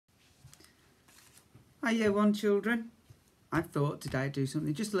Hi Year 1 children. I thought today I'd do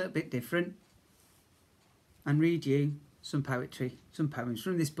something just a little bit different and read you some poetry, some poems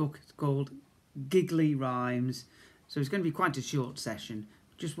from this book. It's called Giggly Rhymes. So it's going to be quite a short session,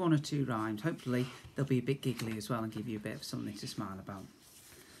 just 1 or 2 rhymes. Hopefully they'll be a bit giggly as well and give you a bit of something to smile about.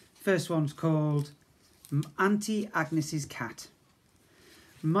 First one's called Auntie Agnes's Cat.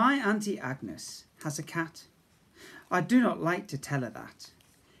 My Auntie Agnes has a cat. I do not like to tell her that.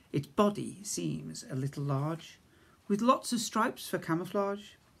 Its body seems a little large, with lots of stripes for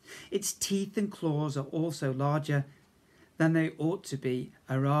camouflage. Its teeth and claws are also larger than they ought to be.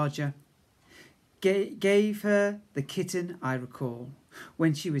 A Raja gave her the kitten, I recall,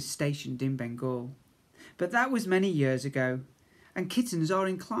 when she was stationed in Bengal. But that was many years ago, and kittens are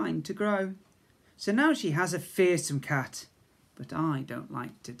inclined to grow. So now she has a fearsome cat, but I don't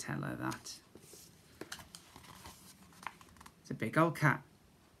like to tell her that. It's a big old cat.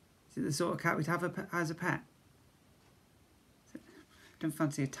 Is it the sort of cat we'd have as a pet? I don't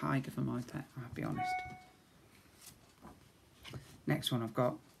fancy a tiger for my pet, I'll be honest. Next one I've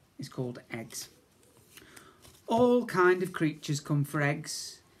got is called Eggs. All kind of creatures come for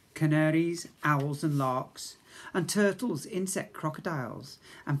eggs. Canaries, owls and larks, and turtles, insect, crocodiles,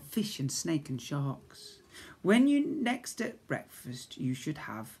 and fish and snake and sharks. When you next at breakfast you should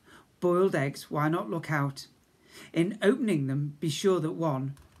have boiled eggs, why not look out? In opening them, be sure that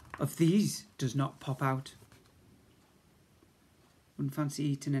one of these does not pop out. Wouldn't fancy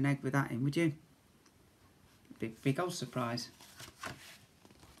eating an egg with that in, would you? Big old surprise.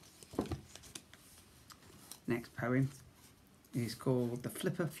 Next poem is called The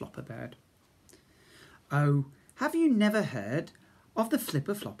Flipper Flopper Bird. Oh, have you never heard of the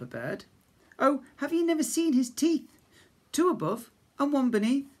Flipper Flopper Bird? Oh, have you never seen his teeth? 2 above and 1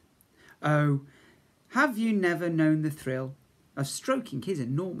 beneath. Oh, have you never known the thrill of stroking his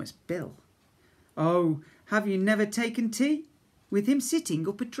enormous bill? Oh, have you never taken tea with him sitting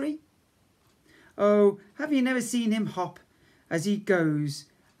up a tree? Oh, have you never seen him hop as he goes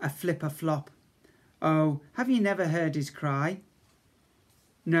a flipper flop? Oh, have you never heard his cry?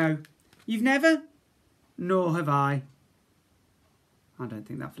 No, you've never? Nor have I. I don't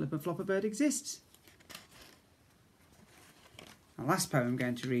think that flipper flopper bird exists. The last poem I'm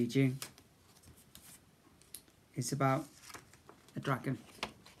going to read you is about a dragon.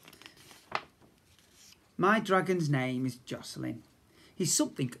 My dragon's name is Jocelyn. He's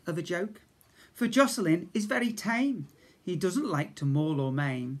something of a joke, for Jocelyn is very tame. He doesn't like to maul or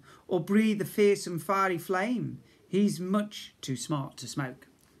maim, or breathe a fearsome fiery flame. He's much too smart to smoke.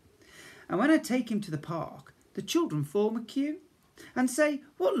 And when I take him to the park, the children form a queue and say,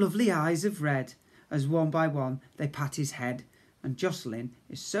 what lovely eyes of red, as one by one they pat his head. And Jocelyn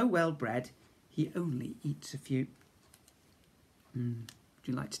is so well bred, he only eats a few. Would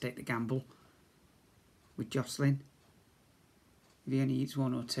you like to take the gamble with Jocelyn if he only eats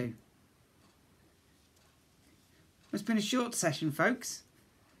 1 or 2? It's been a short session, folks.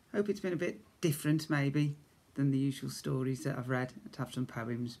 Hope it's been a bit different maybe than the usual stories that I've read. To have some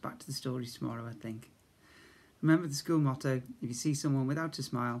poems. Back to the stories tomorrow, I think. Remember the school motto, if you see someone without a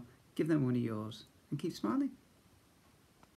smile, give them one of yours and keep smiling.